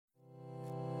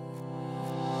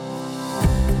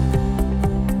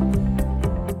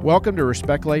Welcome to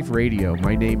Respect Life Radio.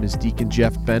 My name is Deacon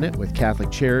Jeff Bennett with Catholic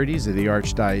Charities of the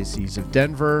Archdiocese of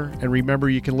Denver. And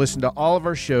remember, you can listen to all of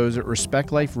our shows at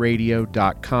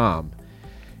respectliferadio.com.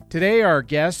 Today, our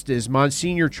guest is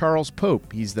Monsignor Charles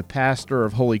Pope. He's the pastor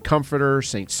of Holy Comforter,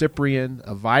 St. Cyprian,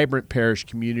 a vibrant parish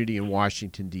community in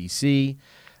Washington, D.C.,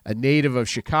 a native of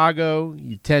Chicago.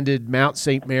 He attended Mount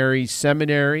St. Mary's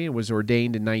Seminary and was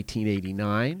ordained in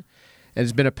 1989. And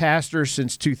has been a pastor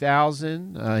since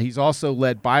 2000. He's also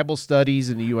led Bible studies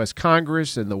in the U.S.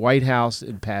 Congress and the White House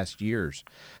in past years.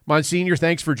 Monsignor,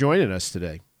 thanks for joining us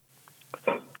today.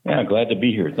 Yeah, glad to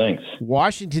be here. Thanks.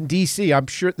 Washington, D.C., I'm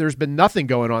sure there's been nothing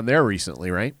going on there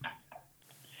recently, right?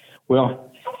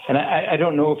 Well, and I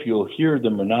don't know if you'll hear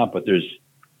them or not, but there's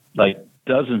like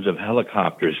dozens of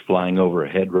helicopters flying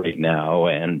overhead right now,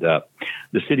 and the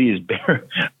city is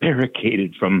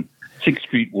barricaded from 6th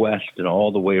Street West and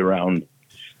all the way around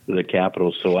to the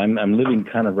Capitol. So I'm living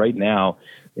kind of right now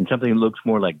in something that looks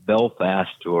more like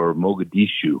Belfast or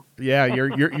Mogadishu. Yeah,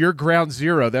 you're ground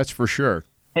zero, that's for sure.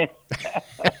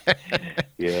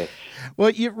 Yeah.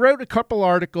 Well, you wrote a couple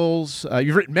articles.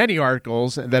 You've written many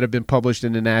articles that have been published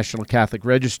in the National Catholic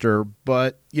Register,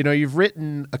 but you've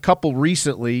written a couple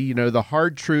recently. The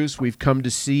hard truths we've come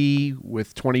to see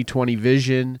with 2020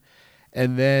 vision.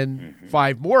 And then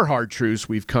 5 more hard truths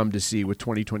we've come to see with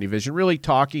 2020 vision, really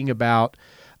talking about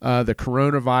the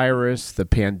coronavirus, the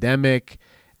pandemic,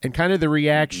 and kind of the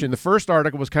reaction. The first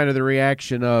article was kind of the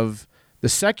reaction of the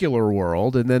secular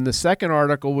world, and then the second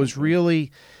article was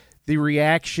really the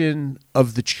reaction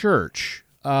of the church.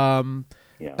 And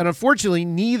unfortunately,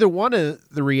 neither one of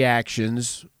the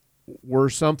reactions were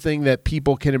something that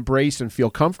people can embrace and feel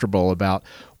comfortable about.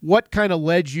 What kind of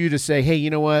led you to say, hey, you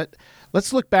know what?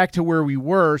 Let's look back to where we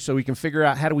were so we can figure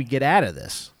out how do we get out of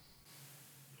this?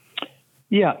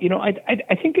 Yeah,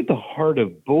 I think at the heart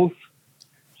of both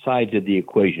sides of the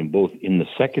equation, both in the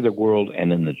secular world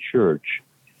and in the church,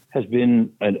 has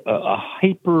been a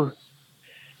hyper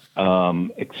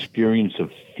experience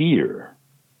of fear.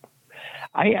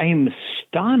 I am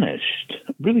astonished,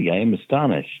 really, I am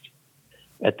astonished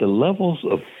at the levels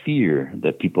of fear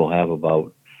that people have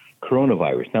about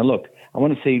coronavirus. Now, look, I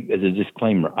want to say as a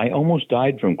disclaimer, I almost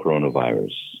died from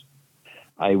coronavirus.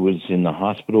 I was in the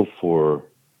hospital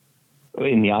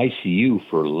in the ICU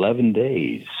for 11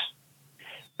 days.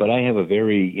 But I have a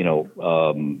very,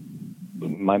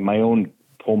 my own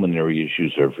pulmonary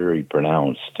issues are very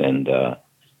pronounced. And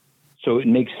so it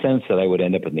makes sense that I would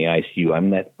end up in the ICU.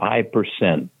 I'm that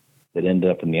 5% that ended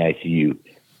up in the ICU.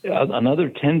 Another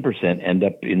 10% end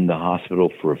up in the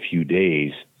hospital for a few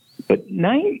days. But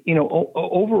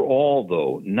overall,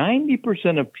 though,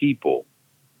 90% of people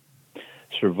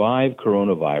survive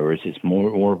coronavirus. It's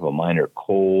more of a minor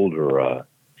cold or a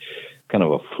kind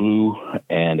of a flu,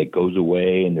 and it goes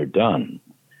away, and they're done.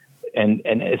 And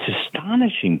it's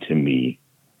astonishing to me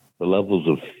the levels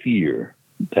of fear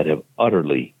that have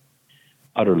utterly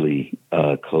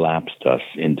collapsed us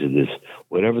into this.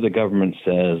 Whatever the government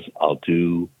says, I'll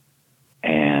do.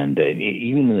 And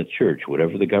even in the church,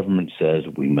 whatever the government says,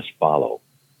 we must follow.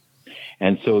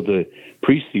 And so the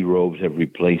priestly robes have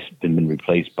been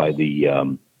replaced by the,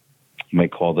 you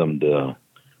might call them the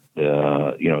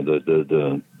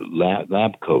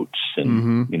lab coats,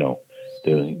 and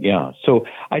So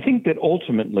I think that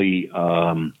ultimately,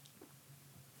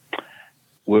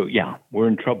 we're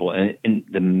in trouble, and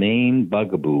the main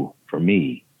bugaboo for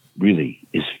me really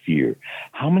is fear.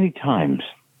 How many times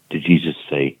did Jesus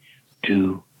say,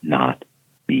 "Do not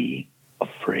be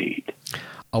afraid"?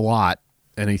 A lot.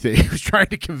 And he was trying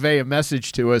to convey a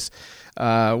message to us,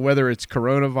 whether it's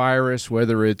coronavirus,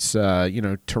 whether it's,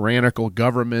 tyrannical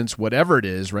governments, whatever it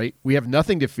is, right? We have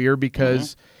nothing to fear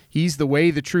because he's the way,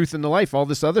 the truth, and the life. All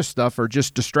this other stuff are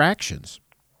just distractions.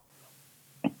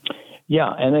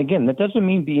 Yeah, and again, that doesn't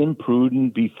mean be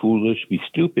imprudent, be foolish, be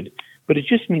stupid, but it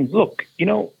just means, look,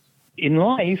 in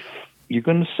life, you're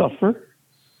going to suffer.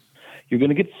 You're going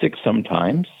to get sick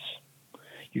sometimes.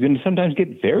 You're going to sometimes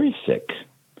get very sick.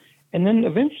 And then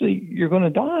eventually you're going to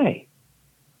die.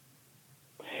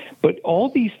 But all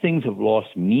these things have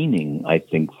lost meaning, I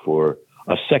think, for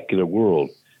a secular world.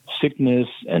 Sickness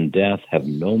and death have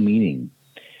no meaning,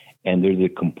 and they're the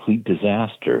complete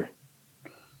disaster.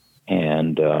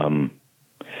 And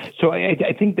so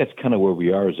I think that's kind of where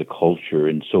we are as a culture.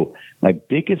 And so my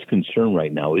biggest concern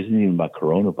right now isn't even about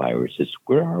coronavirus. It's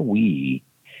where are we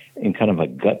in kind of a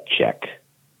gut check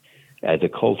as a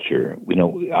culture.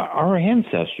 Our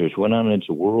ancestors went on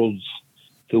into worlds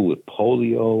filled with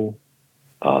polio,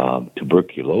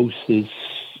 tuberculosis,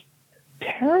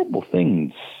 terrible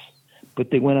things. But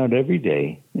they went out every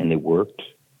day and they worked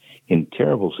in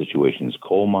terrible situations,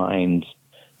 coal mines,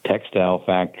 textile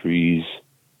factories,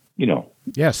 you know.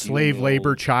 Yeah, slave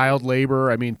labor, child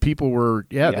labor. I mean, people were,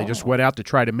 they just went out to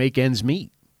try to make ends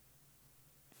meet.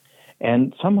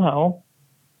 And somehow,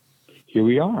 here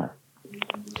we are.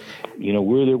 You know,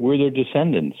 we're their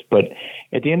descendants. But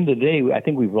at the end of the day, I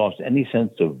think we've lost any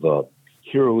sense of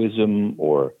heroism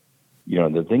or, you know,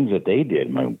 the things that they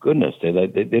did. My goodness, they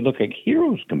look like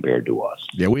heroes compared to us.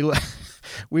 Yeah,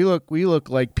 we look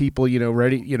like people, you know,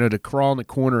 ready, you know, to crawl in the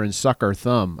corner and suck our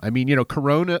thumb. I mean, you know,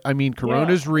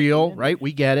 Corona's real, right?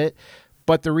 We get it,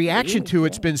 but the reaction to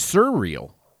it's been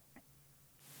surreal.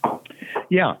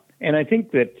 Yeah, and I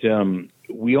think that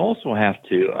we also have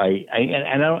to. I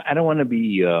don't want to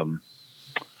be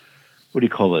what do you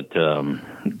call it?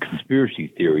 Conspiracy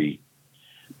theory.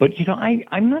 But, you know,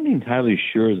 I'm not entirely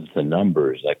sure that the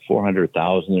numbers, like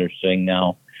 400,000 they're saying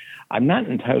now, I'm not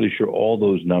entirely sure all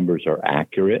those numbers are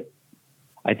accurate.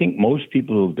 I think most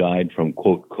people who've died from,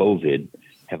 quote, COVID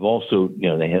have also, you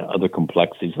know, they had other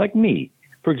complexities, like me.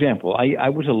 For example, I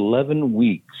was 11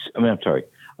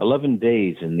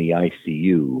 days in the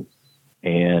ICU.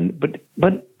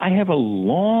 But I have a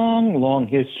long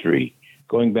history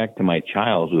going back to my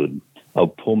childhood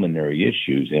of pulmonary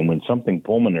issues. And when something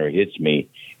pulmonary hits me,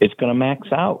 it's going to max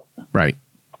out. Right.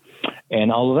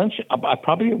 And I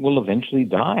probably will eventually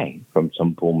die from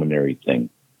some pulmonary thing.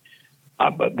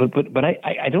 But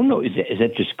I don't know. Is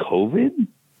that just COVID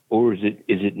or is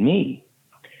it me?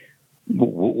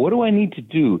 What do I need to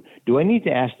do? Do I need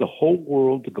to ask the whole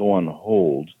world to go on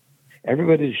hold,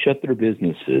 everybody to shut their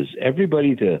businesses,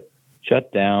 everybody to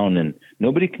shut down, and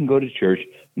nobody can go to church,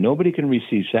 nobody can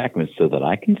receive sacraments so that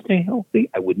I can stay healthy?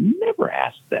 I would never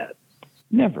ask that.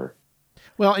 Never.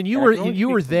 Well, and you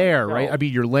were there, right? I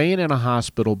mean, you're laying in a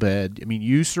hospital bed. I mean,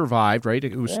 you survived, right?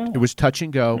 It was touch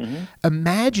and go. Mm-hmm.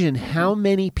 Imagine how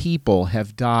many people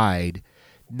have died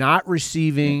not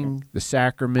receiving the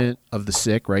sacrament of the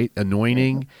sick, right?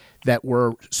 Anointing, that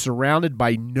were surrounded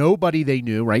by nobody they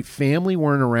knew, right? Family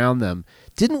weren't around them.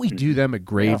 Didn't we do them a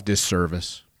grave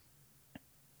disservice?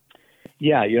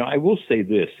 Yeah, you know, I will say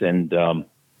this, and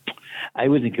I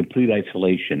was in complete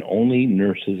isolation. Only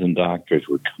nurses and doctors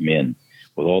would come in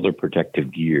with all their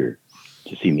protective gear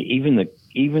to see me.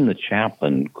 Even the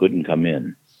chaplain couldn't come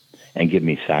in and give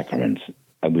me sacraments.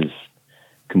 I was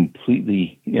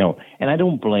completely, you know, and I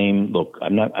don't blame. Look,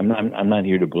 I'm not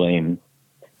here to blame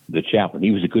the chaplain.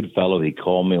 He was a good fellow. He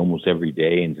called me almost every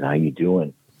day and said, "How you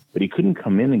doing?" But he couldn't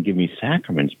come in and give me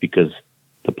sacraments because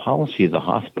the policy of the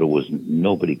hospital was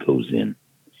nobody goes in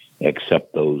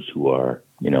except those who are,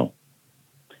 you know.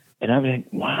 And I was like,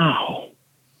 wow,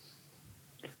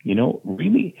 you know,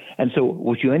 really? And so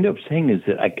what you end up saying is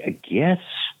that I guess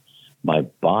my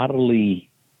bodily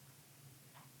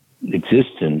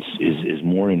existence is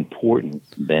more important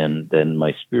than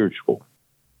my spiritual.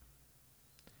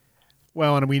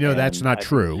 Well, and we know that's not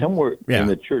true. Somewhere in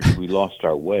the church, we lost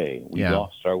our way.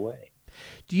 Lost our way.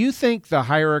 Do you think the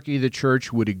hierarchy of the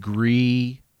church would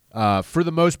agree for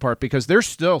the most part? Because there's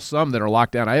still some that are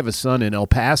locked down. I have a son in El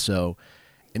Paso,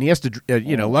 and he has to,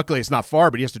 you know, luckily it's not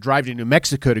far, but he has to drive to New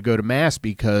Mexico to go to Mass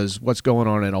because what's going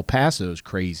on in El Paso is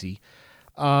crazy.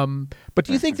 But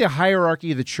do you think the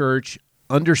hierarchy of the church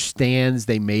understands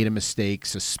they made a mistake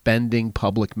suspending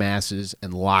public masses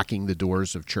and locking the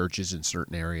doors of churches in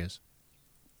certain areas?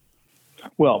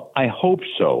 Well, I hope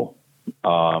so.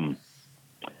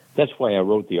 That's why I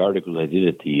wrote the articles I did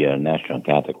at the National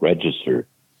Catholic Register.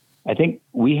 I think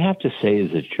we have to say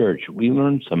as a church, we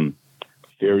learned some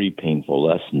very painful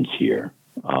lessons here.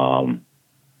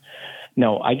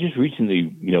 Now, I just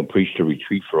recently, you know, preached a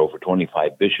retreat for over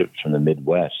 25 bishops from the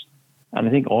Midwest, and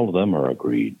I think all of them are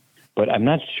agreed. But I'm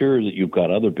not sure that you've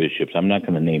got other bishops. I'm not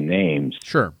going to name names.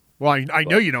 Sure. Well, I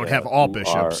know you don't have all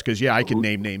bishops because, I can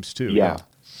name names too.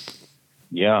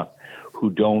 Yeah, who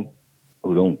don't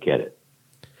get it.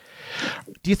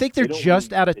 Do you think they're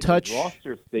just out of touch? They've lost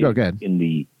their faith in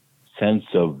the sense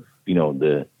of, you know,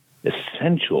 the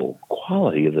essential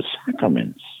quality of the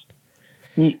sacraments.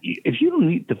 If you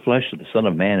don't eat the flesh of the Son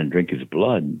of Man and drink his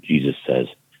blood, Jesus says,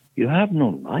 you have no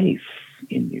life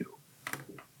in you.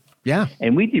 Yeah.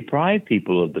 And we deprive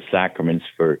people of the sacraments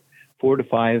for 4 to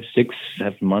 5, 6,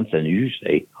 7 months, and you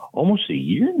say almost a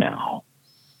year now.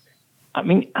 I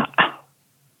mean,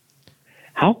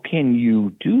 how can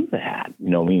you do that?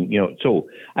 So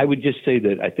I would just say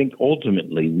that I think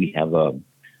ultimately we have a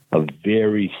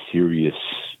very serious,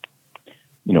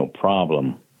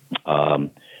 problem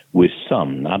with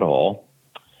some, not all,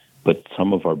 but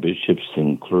some of our bishops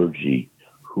and clergy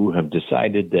who have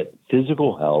decided that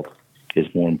physical health is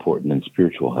more important than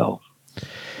spiritual health.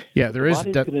 Yeah, there is.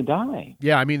 Body's going to die.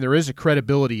 Yeah, I mean, there is a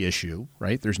credibility issue,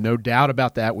 right? There's no doubt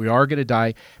about that. We are going to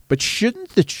die. But shouldn't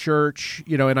the church,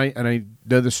 and I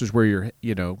know this is where you're,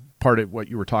 part of what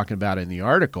you were talking about in the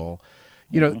article,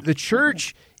 the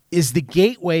church is the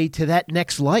gateway to that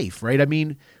next life, right? I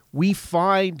mean, we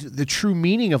find the true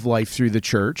meaning of life through the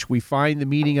church. We find the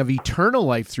meaning of eternal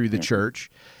life through the church.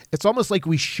 It's almost like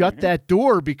we shut that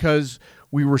door because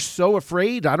we were so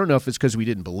afraid. I don't know if it's because we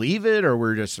didn't believe it or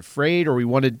we're just afraid or we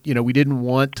wanted, we didn't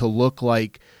want to look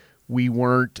like we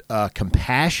weren't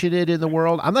compassionate in the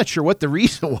world. I'm not sure what the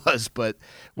reason was, but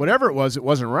whatever it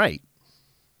wasn't right.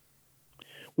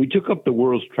 We took up the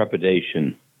world's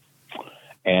trepidation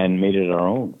and made it our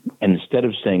own. And instead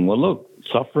of saying, well, look,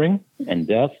 suffering and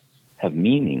death have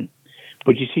meaning.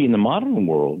 But you see, in the modern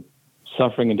world,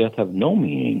 suffering and death have no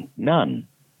meaning, none.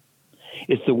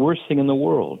 It's the worst thing in the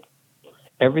world.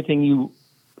 Everything you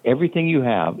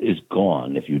have is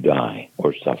gone if you die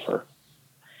or suffer.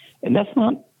 And that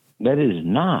is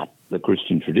not the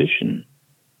Christian tradition.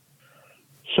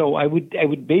 So I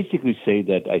would basically say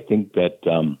that I think that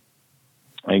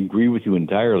I agree with you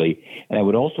entirely. And I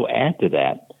would also add to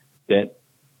that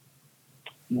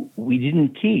we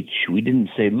didn't teach. We didn't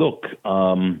say, look,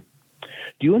 do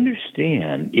you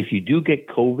understand if you do get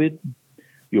COVID,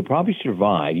 you'll probably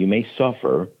survive, you may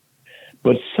suffer,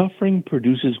 but suffering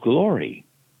produces glory.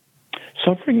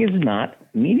 Suffering is not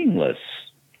meaningless.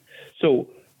 So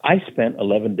I spent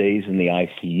 11 days in the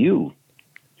ICU,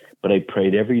 but I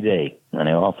prayed every day, and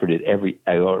I offered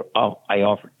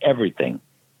everything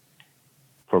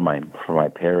for my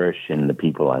parish and the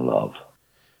people I love.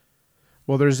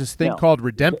 Well, there's this thing called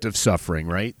redemptive suffering,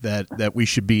 right? That we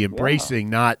should be embracing,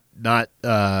 not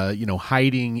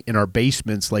hiding in our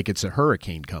basements like it's a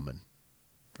hurricane coming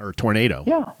or a tornado.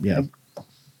 Yeah.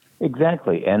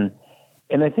 Exactly. And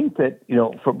I think that,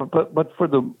 but for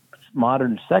the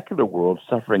modern secular world,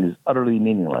 suffering is utterly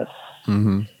meaningless.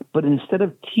 Mm-hmm. But instead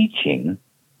of teaching,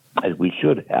 as we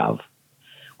should have,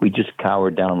 we just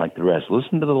cowered down like the rest.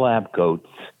 Listen to the lab coats.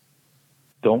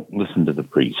 Don't listen to the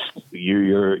priest.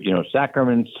 Your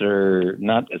sacraments are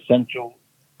not essential,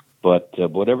 but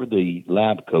whatever the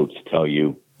lab coats tell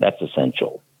you, that's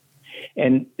essential.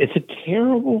 And it's a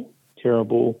terrible,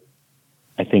 terrible,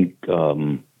 I think,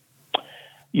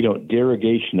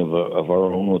 derogation of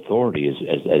our own authority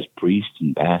as priests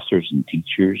and pastors and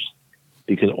teachers,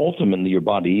 because ultimately your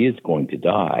body is going to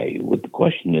die. What the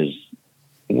question is,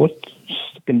 what's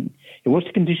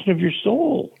the condition of your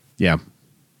soul? Yeah.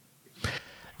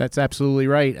 That's absolutely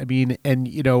right. I mean, and,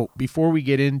 before we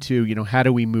get into, how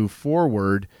do we move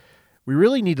forward, we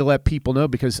really need to let people know,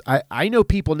 because I know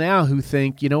people now who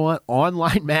think,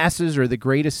 online masses are the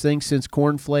greatest thing since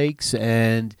cornflakes.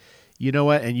 And you know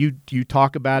what? And you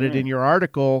talk about it in your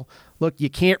article. Look,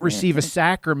 you can't receive a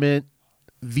sacrament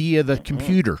via the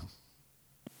computer.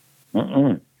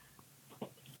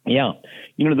 Yeah.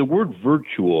 The word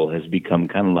virtual has become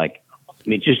kind of like,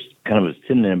 just kind of a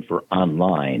synonym for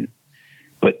online.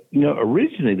 But,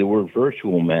 originally the word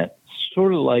virtual meant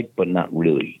sort of like, but not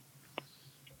really.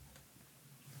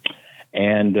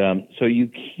 And so you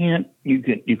can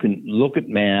look at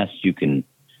Mass, you can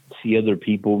see other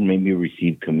people, maybe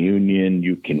receive communion,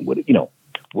 you can,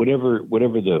 whatever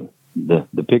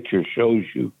the picture shows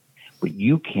you, but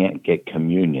you can't get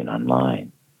communion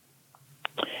online.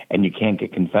 And you can't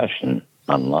get confession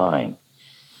online.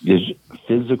 There's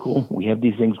physical, we have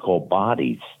these things called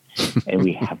bodies. And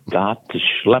we have got to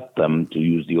schlep them, to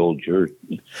use the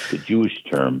Jewish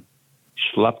term,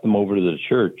 schlep them over to the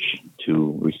church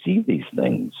to receive these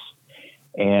things.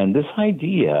 And this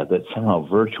idea that somehow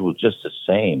virtual is just the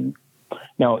same.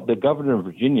 Now, the governor of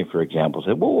Virginia, for example,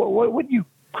 said, well, what are you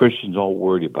Christians all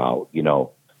worried about?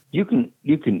 You can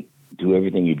do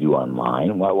everything you do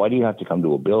online. Why do you have to come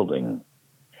to a building?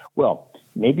 Well,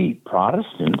 maybe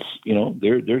Protestants,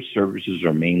 their services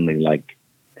are mainly like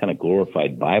kind of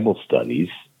glorified Bible studies,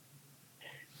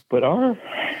 but our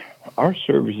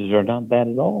services are not that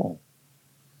at all.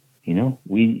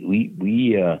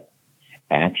 We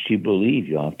actually believe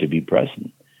you have to be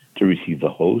present to receive the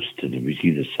host, to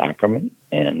receive the sacrament,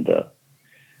 and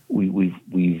we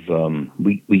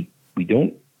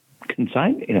don't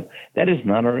consign. That is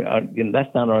not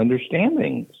that's not our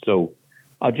understanding. So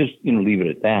I'll just leave it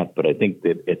at that. But I think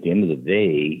that at the end of the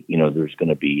day, there's going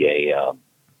to be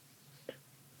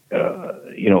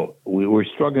we're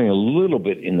struggling a little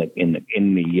bit in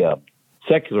the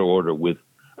secular order with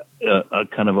a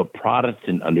kind of a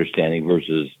Protestant understanding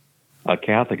versus a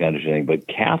Catholic understanding. But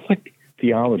Catholic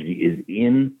theology is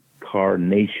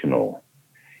incarnational.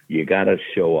 You got to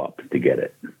show up to get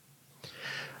it.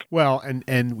 Well,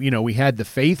 and we had the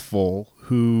faithful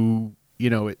who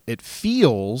it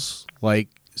feels like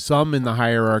some in the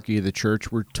hierarchy of the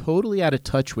church were totally out of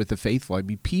touch with the faithful. I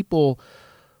mean, people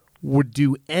would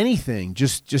do anything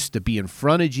just to be in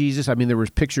front of Jesus. I mean, there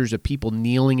was pictures of people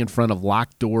kneeling in front of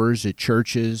locked doors at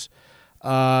churches.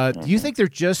 Do you think they're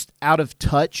just out of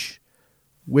touch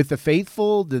with the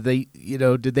faithful? Did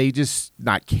they just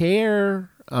not care?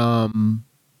 What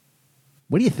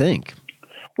do you think?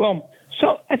 Well,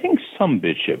 so I think some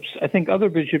bishops. I think other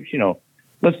bishops,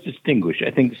 let's distinguish. I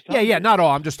think some not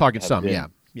all. I'm just talking some. been.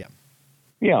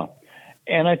 Yeah.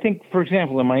 And I think, for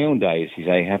example, in my own diocese,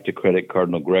 I have to credit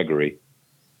Cardinal Gregory.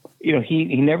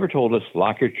 He never told us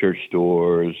lock your church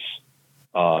doors,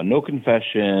 no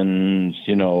confessions.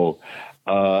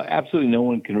 Absolutely no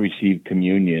one can receive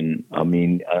communion. I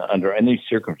mean, under any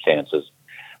circumstances,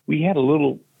 we had a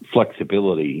little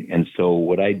flexibility. And so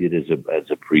what I did as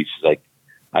a priest is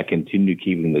I continued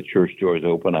keeping the church doors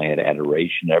open. I had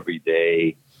adoration every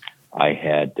day. I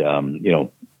had,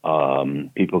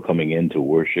 people coming in to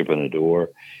worship and adore.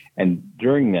 And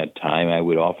during that time, I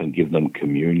would often give them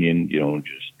communion,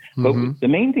 But the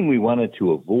main thing we wanted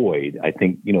to avoid, I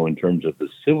think, in terms of the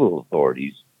civil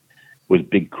authorities, was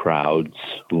big crowds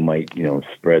who might,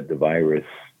 spread the virus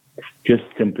just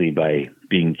simply by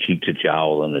being cheek to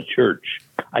jowl in a church.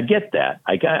 I get that.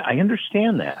 I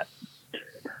understand that.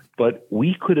 But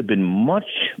we could have been much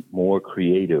more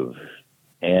creative.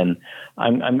 And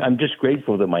I'm just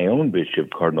grateful that my own bishop,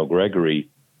 Cardinal Gregory,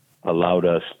 allowed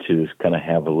us to kind of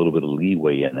have a little bit of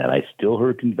leeway in that. I still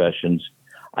heard confessions.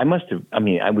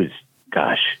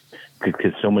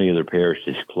 because so many other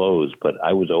parishes closed, but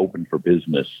I was open for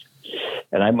business.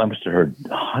 And I must have heard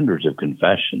hundreds of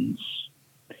confessions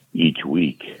each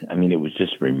week. I mean, it was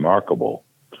just remarkable.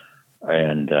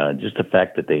 And just the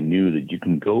fact that they knew that you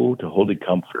can go to Holy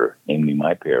Comforter, namely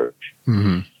my parish,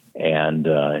 and,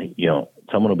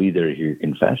 someone will be there to hear your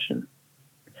confession.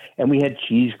 And we had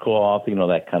cheesecloth,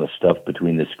 that kind of stuff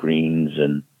between the screens,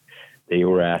 and they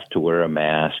were asked to wear a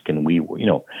mask, and we were,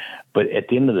 but at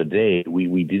the end of the day,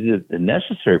 we did the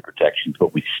necessary protections,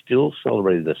 but we still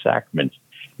celebrated the sacraments.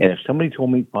 And if somebody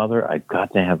told me, Father, I've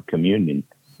got to have communion,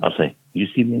 I'll say, you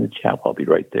see me in the chapel, I'll be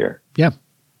right there. Yeah.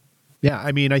 Yeah.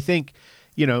 I mean, I think,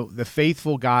 the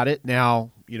faithful got it.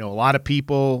 Now, a lot of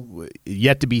people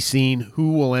yet to be seen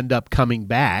who will end up coming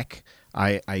back.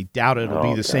 I doubt it'll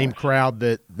be the same crowd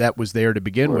that was there to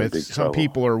begin with. Some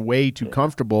people are way too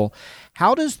comfortable.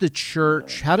 How does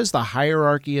the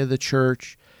hierarchy of the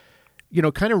church,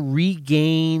 kind of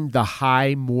regain the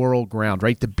high moral ground,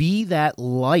 right? To be that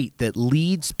light that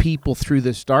leads people through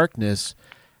this darkness.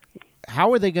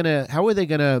 How are they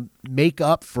gonna make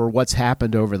up for what's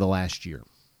happened over the last year?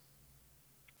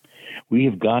 We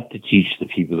have got to teach the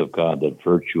people of God that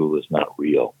virtue is not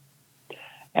real.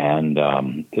 And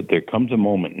that there comes a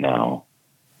moment now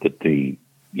that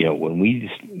when we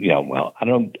just, I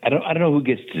don't know who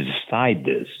gets to decide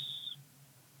this,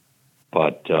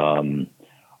 but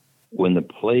when the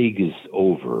plague is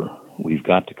over, we've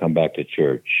got to come back to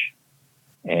church,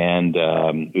 and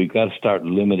we've got to start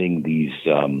limiting these,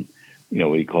 what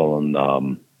do you call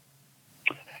them,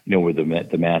 where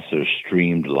the mass are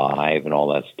streamed live and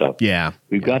all that stuff. Yeah,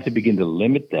 we've got to begin to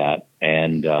limit that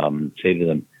and say to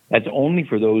them, that's only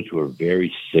for those who are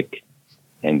very sick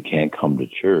and can't come to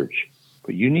church.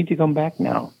 But you need to come back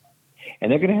now. And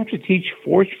they're going to have to teach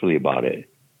forcefully about it.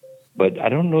 But I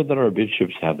don't know that our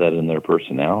bishops have that in their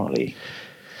personality.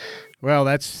 Well,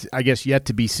 that's, I guess, yet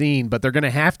to be seen. But they're going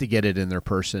to have to get it in their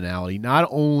personality, not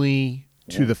only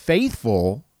to the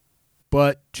faithful,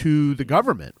 but to the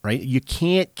government, right? You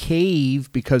can't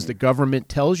cave because the government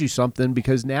tells you something,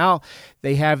 because now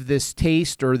they have this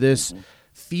taste or this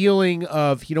feeling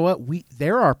of,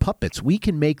 they're our puppets. We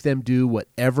can make them do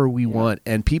whatever we want.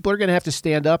 And people are going to have to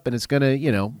stand up, and it's going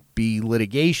to, be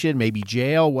litigation, maybe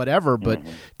jail, whatever. But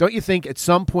don't you think at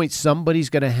some point somebody's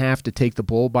going to have to take the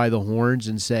bull by the horns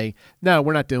and say, no,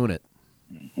 we're not doing it?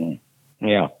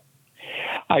 Yeah,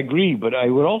 I agree. But I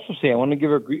would also say I want to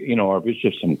give our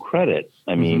bishops some credit.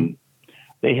 I mean,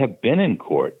 they have been in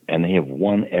court and they have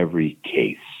won every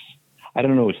case. I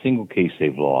don't know a single case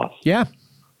they've lost. Yeah.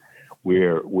 I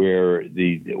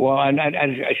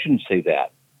shouldn't say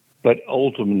that, but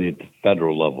ultimately at the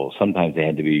federal level, sometimes they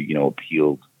had to be,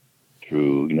 appealed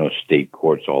through, state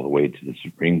courts all the way to the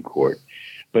Supreme Court.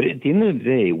 But at the end of the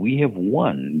day, we have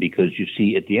won, because you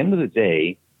see, at the end of the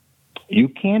day, you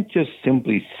can't just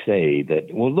simply say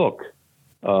that, well, look,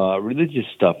 religious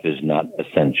stuff is not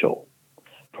essential.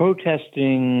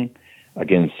 Protesting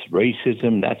against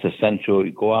racism, that's essential.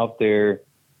 You go out there,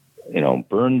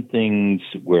 burn things,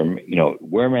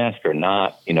 wear mask or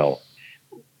not,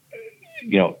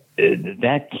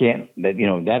 that can't,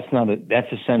 that's not,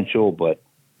 that's essential, but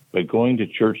going to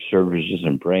church services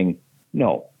and praying,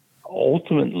 no.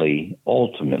 Ultimately,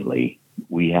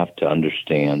 we have to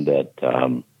understand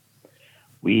that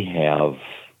we have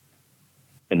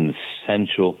an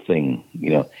essential thing.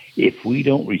 If we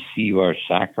don't receive our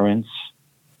sacraments,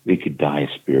 we could die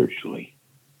spiritually.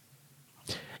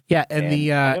 Yeah,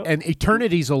 and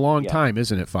eternity's a long time,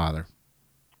 isn't it, Father?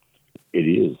 It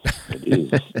is.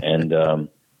 And,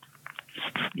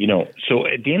 so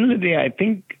at the end of the day, I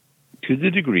think to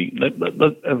the degree,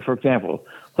 for example,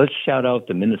 let's shout out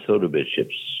the Minnesota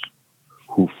bishops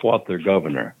who fought their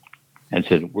governor and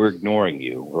said, we're ignoring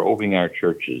you. We're opening our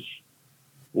churches.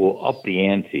 We'll up the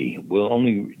ante. We'll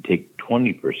only take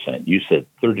 20%. You said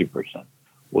 30%.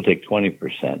 We'll take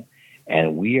 20%.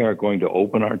 And we are going to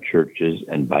open our churches,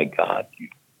 and by God, you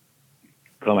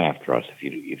come after us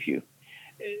if you.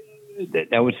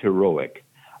 That was heroic.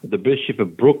 The Bishop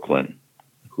of Brooklyn,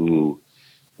 who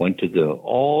went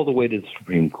all the way to the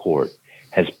Supreme Court,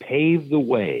 has paved the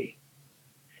way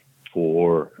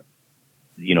for,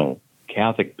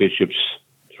 Catholic bishops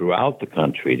throughout the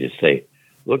country to say,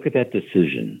 look at that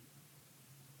decision,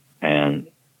 and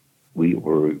we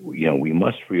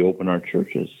must reopen our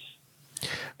churches.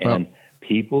 And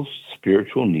people's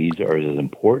spiritual needs are as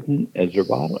important as their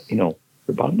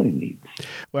bodily needs.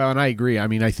 Well, and I agree. I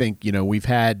mean, I think, we've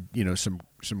had,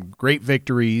 some great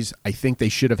victories. I think they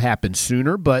should have happened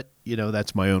sooner, but,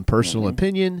 that's my own personal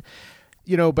opinion.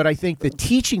 But I think the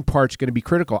teaching part's going to be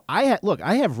critical. I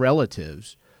have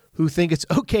relatives who think it's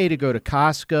okay to go to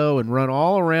Costco and run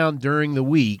all around during the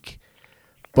week,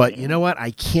 but you know what?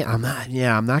 I'm not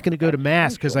going to go to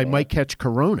Mass because I might catch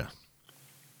Corona.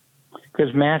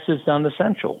 Because Mass is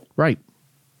non-essential. Right.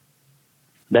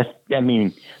 That's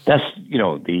the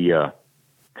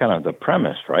kind of the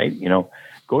premise, right?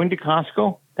 Going to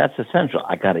Costco, that's essential.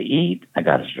 I got to eat. I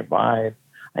got to survive.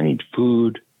 I need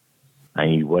food. I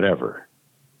need whatever.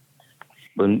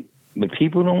 But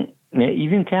people don't,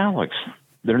 even Catholics,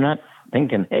 they're not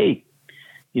thinking, hey,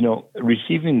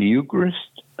 receiving the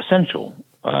Eucharist, essential.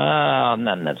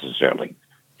 Not necessarily.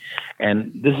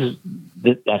 And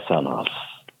that's on us.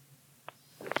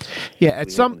 Yeah,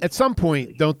 at some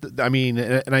point,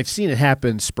 and I've seen it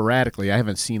happen sporadically. I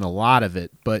haven't seen a lot of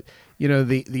it, but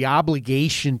the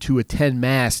obligation to attend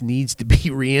Mass needs to be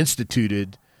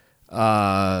reinstituted.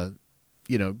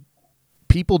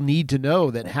 People need to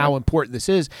know that how important this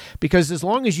is, because as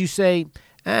long as you say,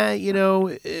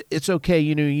 it's okay,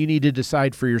 you need to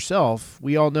decide for yourself.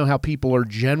 We all know how people are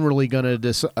generally going to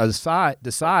decide,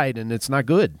 and it's not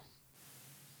good.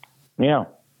 Yeah.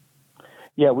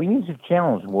 Yeah, we need to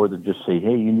challenge more than just say,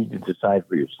 hey, you need to decide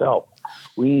for yourself.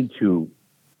 We need to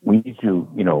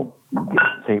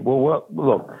say, well,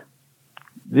 look,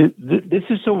 this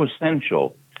is so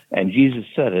essential, and Jesus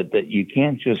said it, that you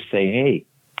can't just say, hey,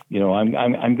 I'm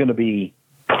going to be,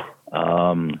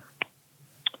 kind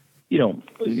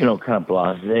of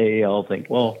blasé. I'll think,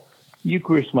 well,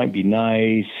 Eucharist might be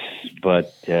nice,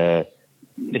 but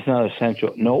it's not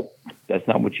essential. Nope, that's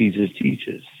not what Jesus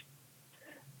teaches.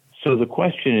 So the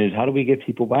question is, how do we get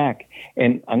people back?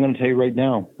 And I'm going to tell you right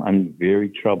now, I'm very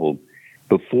troubled.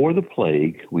 Before the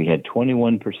plague, we had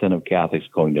 21% of Catholics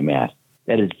going to Mass.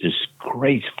 That is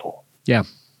disgraceful. Yeah.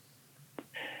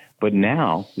 But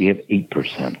now we have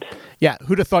 8%. Yeah,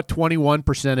 who'd have thought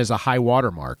 21% is a high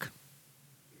watermark?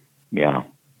 Yeah.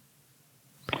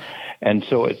 And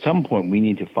so at some point, we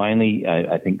need to finally,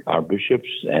 I think our bishops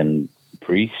and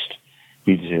priests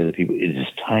need to say to the people, it is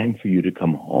time for you to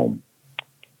come home.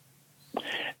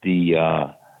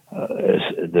 The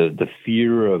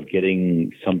fear of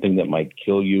getting something that might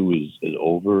kill you is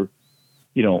over,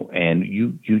 and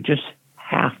you just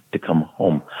have to come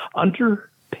home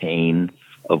under pain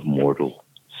of mortal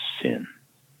sin.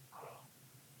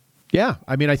 Yeah,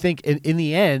 I mean, I think in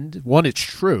the end, one, it's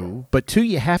true, but two,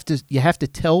 you have to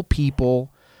tell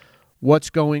people what's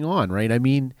going on, right? I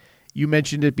mean, you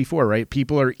mentioned it before, right?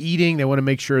 People are eating; they want to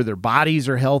make sure their bodies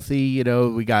are healthy.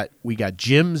 We got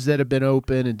gyms that have been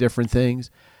open and different things.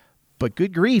 But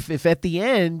good grief, if at the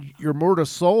end your mortal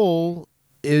soul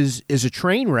is a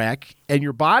train wreck and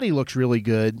your body looks really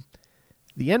good,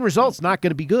 the end result's not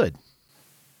going to be good.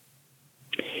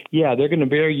 Yeah, they're going to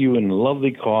bury you in a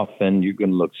lovely coffin. You're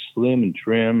going to look slim and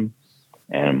trim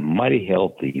and mighty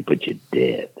healthy, but you're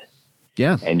dead.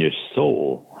 Yeah. And your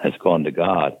soul has gone to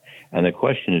God. And the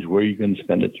question is, where are you going to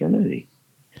spend eternity?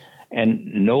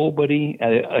 And nobody,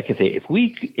 like I say, if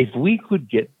we could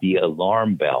get the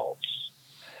alarm bells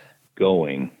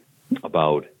going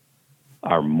about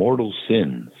our mortal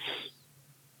sins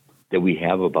that we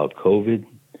have about COVID,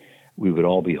 we would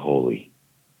all be holy.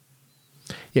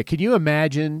 Yeah, can you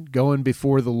imagine going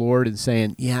before the Lord and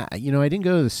saying, yeah, I didn't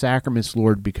go to the sacraments,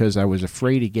 Lord, because I was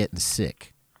afraid of getting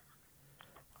sick.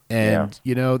 And,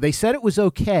 they said it was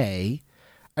okay.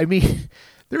 I mean,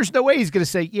 there's no way he's going to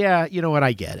say, yeah, you know what,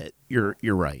 I get it. You're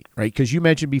right? Because you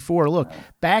mentioned before, look,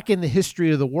 back in the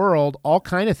history of the world, all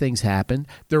kind of things happened.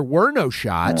 There were no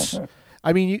shots.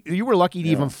 I mean, you were lucky to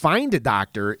even find a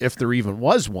doctor if there even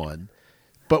was one.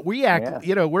 But we act,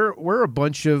 we're a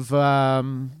bunch of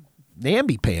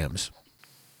namby-pams.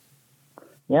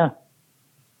 Yeah.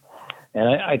 And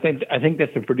I think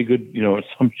that's a pretty good,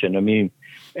 assumption. I mean,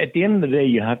 at the end of the day,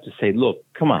 you have to say, look,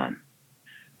 come on.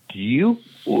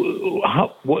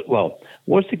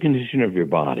 What's the condition of your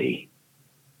body?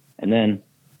 And then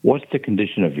what's the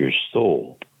condition of your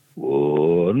soul?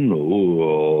 Oh,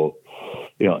 no.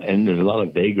 And there's a lot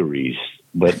of vagaries.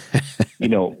 But,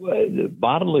 the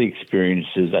bodily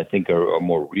experiences, I think, are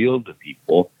more real to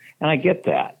people. And I get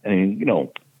that. I mean,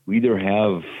 we either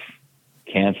have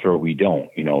cancer or we don't.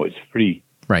 It's pretty,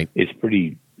 right. It's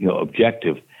pretty,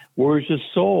 objective. Whereas the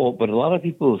soul, but a lot of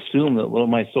people assume that, well,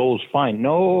 my soul's fine.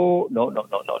 No.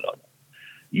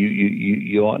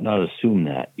 You ought not assume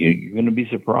that. You're going to be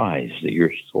surprised that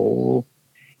your soul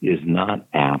is not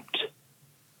apt,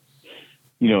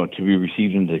 to be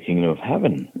received into the kingdom of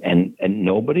heaven. And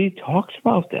nobody talks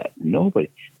about that. Nobody.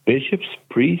 Bishops,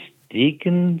 priests,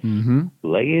 deacons,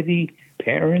 laity,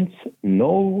 parents,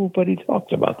 nobody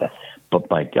talks about that. But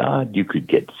by God, you could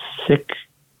get sick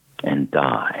and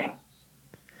die.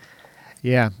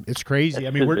 Yeah, it's crazy.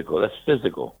 That's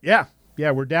physical. Yeah,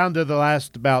 we're down to the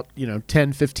last about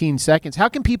 10, 15 seconds. How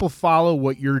can people follow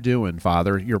what you're doing,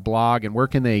 Father, your blog, and where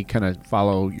can they kind of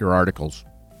follow your articles?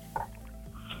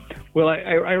 Well,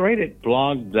 I write at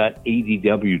blog.adw.org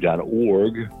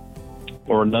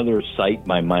or another site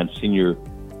by Monsignor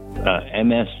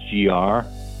MSGRPOPE.com.